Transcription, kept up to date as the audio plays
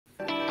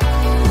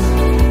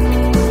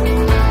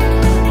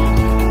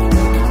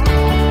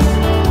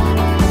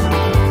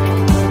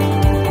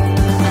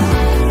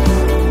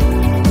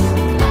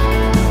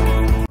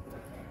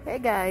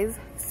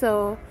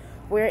So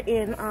we're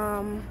in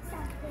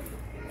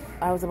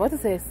I was about to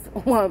say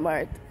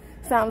Walmart,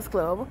 Sam's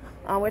Club.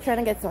 We're trying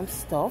to get some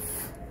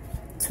stuff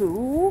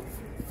to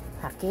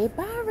Pocket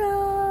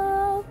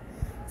Barrel.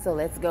 So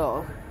let's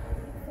go.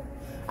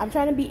 I'm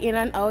trying to be in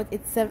and out.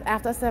 It's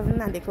after 7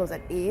 and they close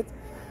at 8.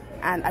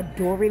 And I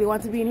don't really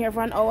want to be in here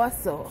for an hour,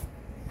 so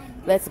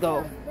let's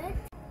go.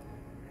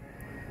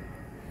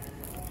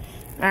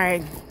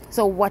 Alright,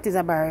 so what is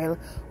a barrel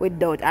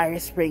without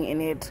Irish Spring in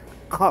it?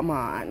 Come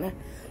on.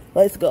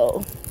 Let's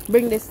go.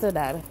 Bring this to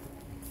Dad.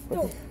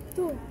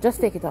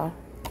 Just take it off.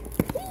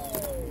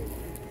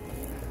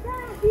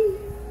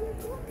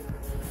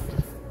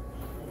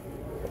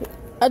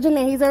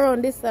 Ajane, he's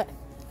around this side.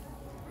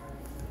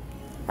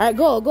 Alright,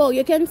 go.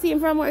 You can see him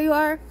from where you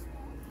are.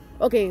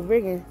 Okay,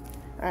 bring it.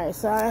 Alright,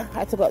 so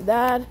I took out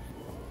that.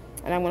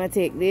 And I'm going to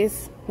take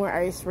this. More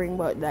Irish Spring,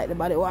 but like the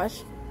body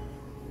wash.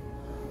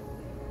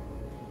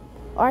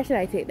 Or should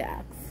I take the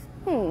Axe?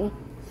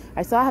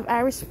 I still have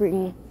Irish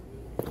Spring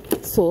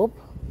soap.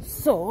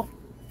 So,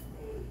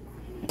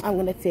 I'm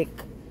going to take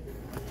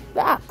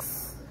the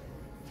Axe.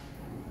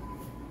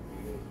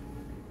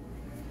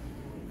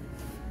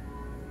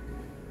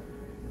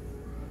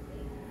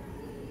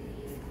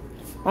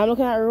 I'm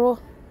looking at raw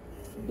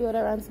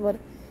deodorants, but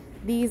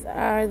these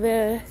are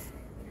the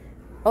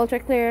Ultra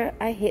Clear.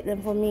 I hate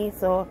them for me,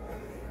 so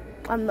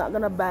I'm not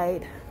gonna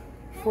buy it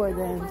for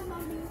them.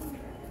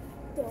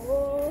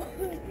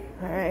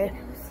 Alright,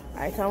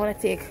 so I'm gonna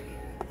take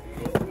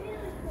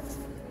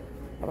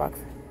a box.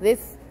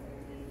 This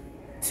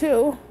is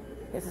a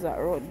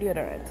raw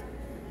deodorant.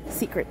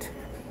 Secret.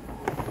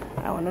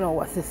 I wanna know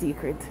what's the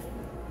secret.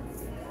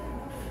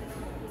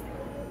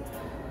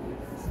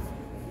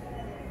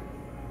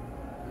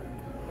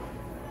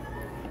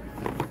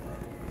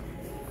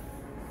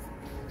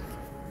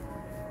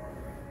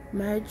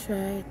 Might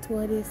try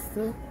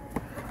 22.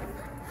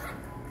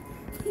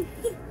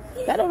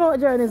 I don't know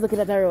what Jordan is looking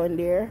at around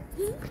there.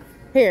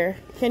 Here,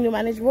 can you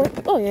manage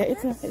both? Oh yeah,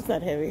 it's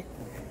not heavy.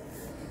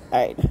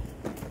 Alright.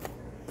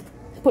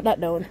 Put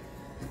that down.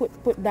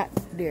 Put that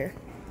there.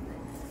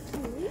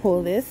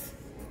 Hold this.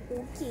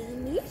 Okay,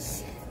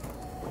 miss.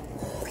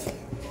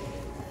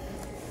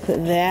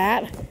 Put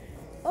that.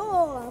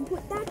 Oh, and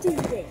put that in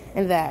there.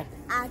 And that.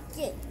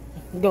 Okay.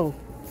 Go.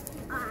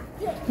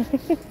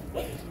 Okay.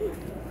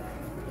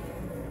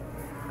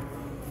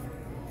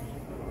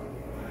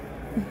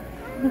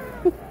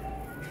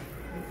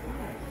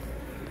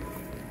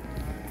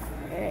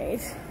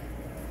 Alright.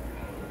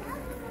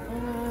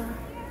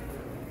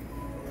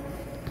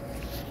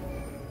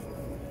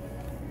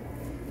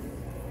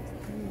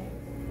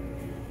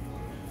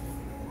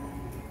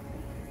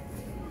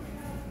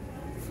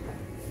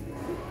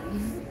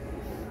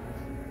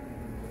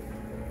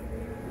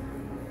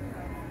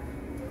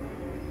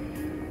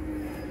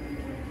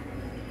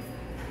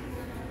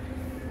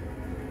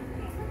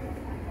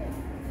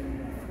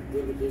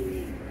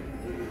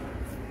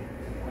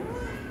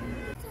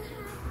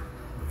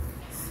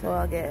 So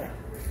I'll get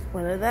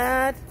one of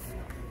that.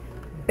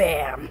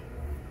 Bam.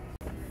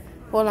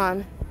 Hold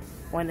on.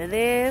 One of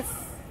this.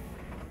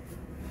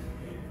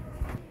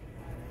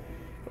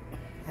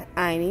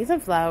 I need some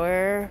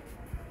flour.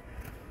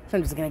 So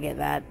I'm just gonna get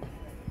that.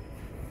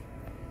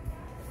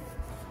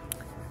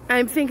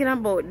 I'm thinking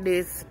about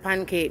this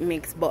pancake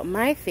mix, but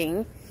my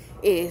thing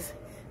is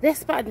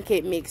this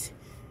pancake mix,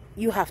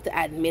 you have to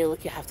add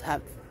milk, you have to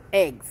have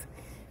eggs.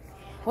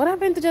 What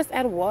happened to just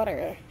add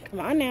water? Come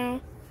on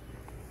now.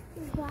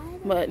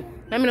 But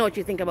let me know what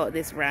you think about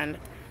this brand.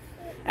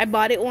 I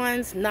bought it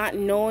once, not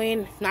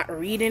knowing, not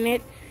reading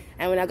it,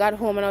 and when I got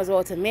home and I was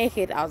about to make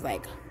it, I was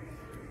like,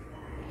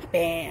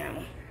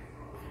 bam,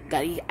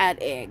 gotta add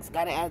eggs,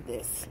 gotta add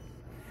this.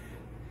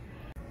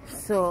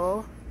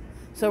 So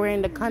we're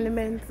in the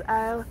condiments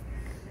aisle.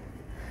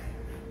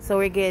 So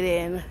we're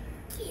getting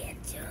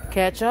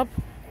ketchup,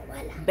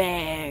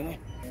 bang.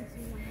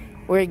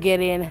 We're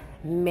getting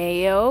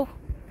mayo,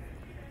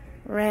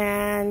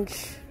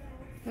 ranch.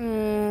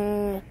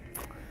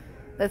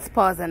 Let's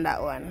pause on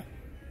that one.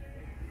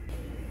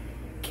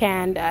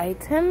 Canned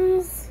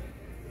items.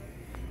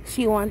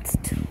 She wants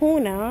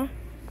tuna,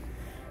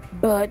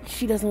 but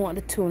she doesn't want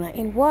the tuna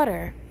in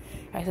water.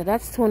 Alright, so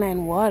that's tuna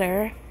in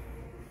water.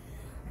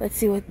 Let's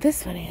see what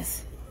this one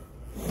is.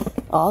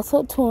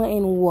 Also tuna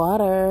in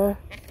water.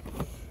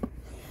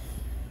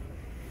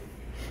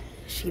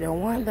 She don't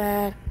want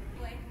that.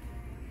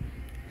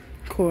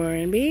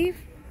 Corned beef.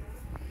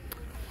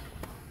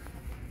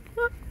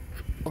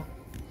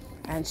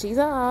 And she's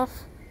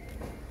off.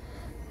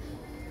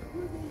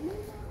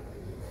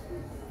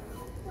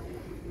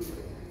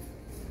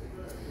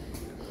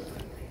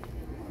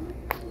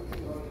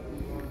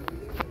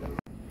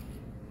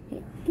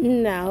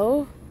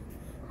 Now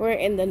we're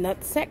in the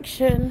nut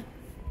section.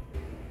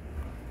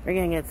 We're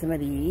gonna get some of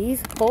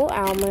these whole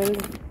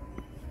almonds.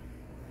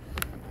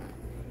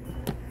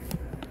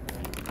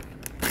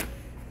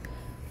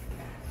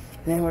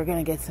 Then we're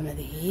gonna get some of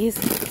these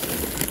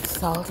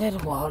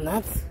salted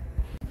walnuts.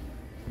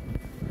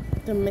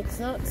 The mix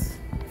nuts.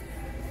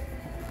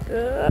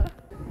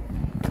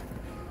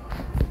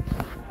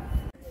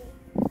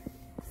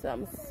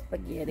 some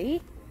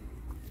spaghetti.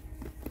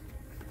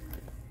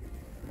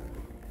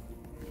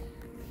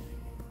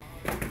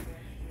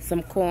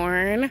 Some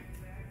corn.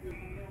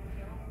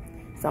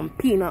 Some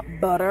peanut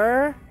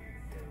butter.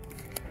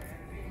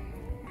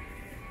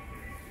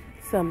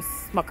 Some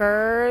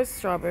Smuckers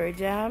strawberry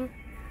jam.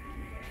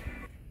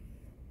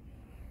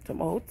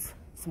 Some oats.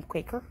 Some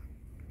Quaker.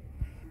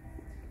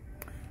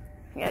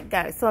 Yeah,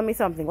 guys, tell me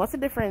something. What's the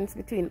difference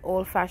between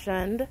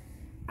old-fashioned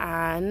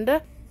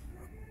and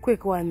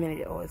quick 1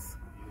 minute oats?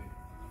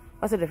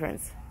 What's the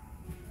difference?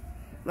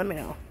 Let me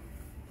know.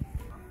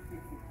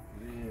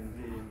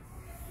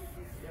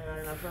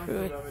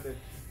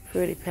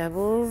 Fruity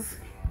Pebbles.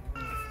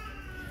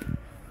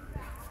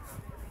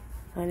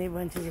 Honey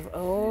bunches of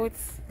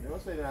oats.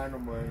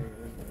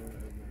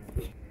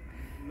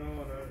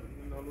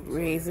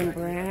 Raisin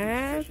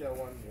bran.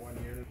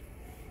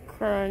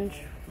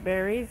 Crunch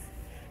berries.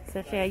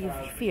 Such as you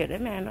fear the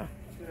man.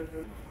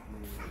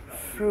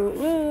 Fruit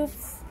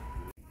Loops.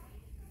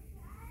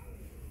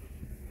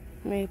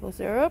 Maple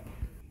syrup.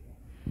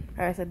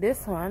 Alright, so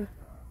this one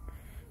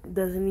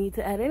doesn't need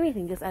to add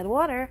anything, just add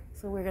water.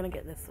 So we're gonna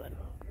get this one.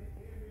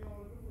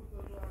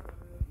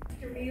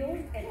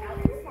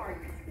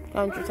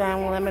 Country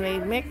Time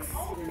lemonade mix.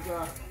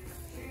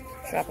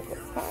 Tropical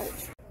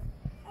punch.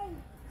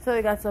 So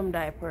we got some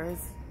diapers.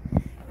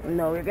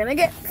 Now we're gonna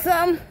get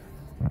some.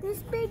 This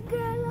big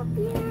girl up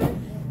here.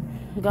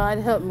 God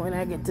help me when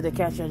I get to the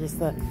cash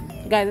register.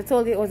 Guys, I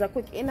told you it was a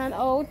quick in and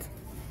out.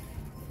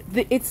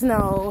 It's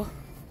now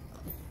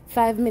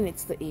 5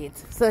 minutes to 8.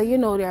 So you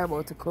know they're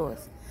about to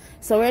close.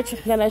 So we're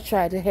gonna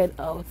try to head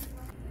out.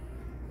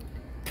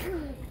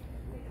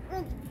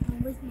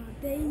 I'm with my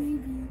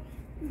baby.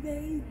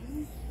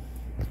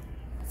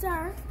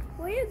 Sir,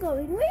 where are you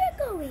going? Where are you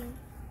going?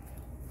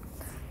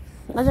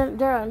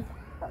 Jaron.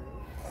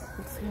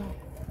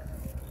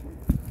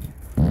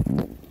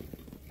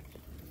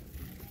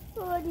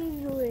 What are you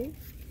doing?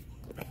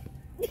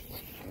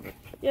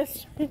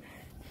 Yes.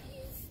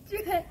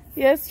 Stress.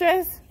 Yes,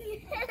 stress.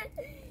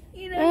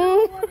 You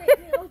don't want to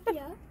help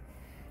ya.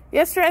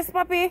 Yes, stress,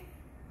 puppy.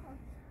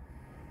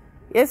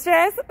 Yes,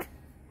 stress.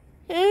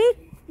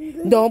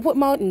 Don't put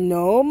mouth.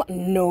 No mouth.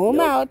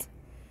 No.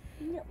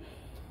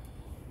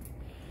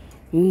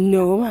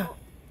 No mouth.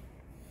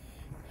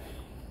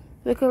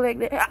 Look like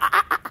that.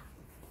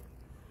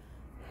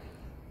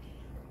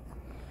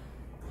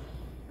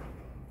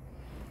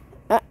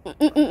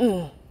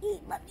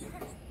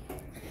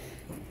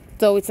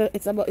 So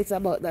it's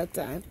about that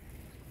time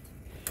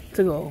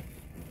to go.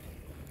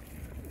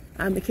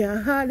 And we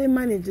can hardly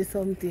manage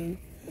something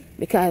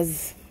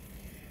because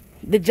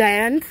the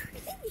giant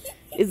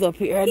is up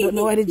here. I don't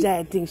know why the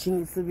giant thinks she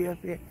needs to be up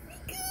here.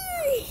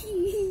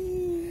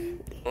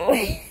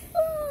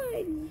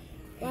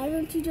 Why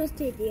don't you just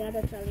take the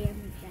other trolley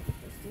and make that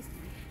this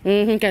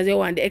time? Because you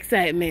want the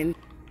excitement.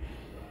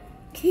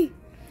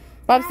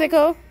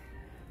 Popsicle?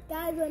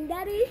 Guys, when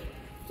Daddy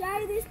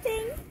tries this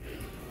thing,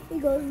 he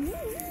goes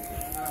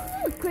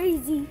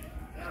crazy.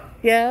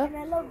 Yeah? And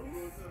I love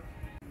this.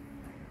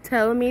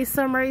 Tell me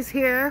summer is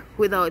here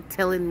without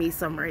telling me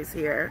summer is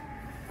here.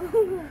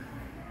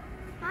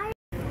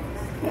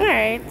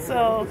 Alright,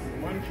 so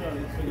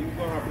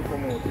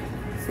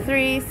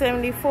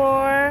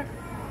 $3.74.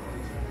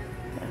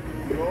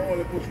 You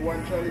only push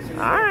one chalice in.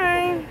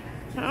 Alright.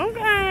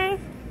 Okay.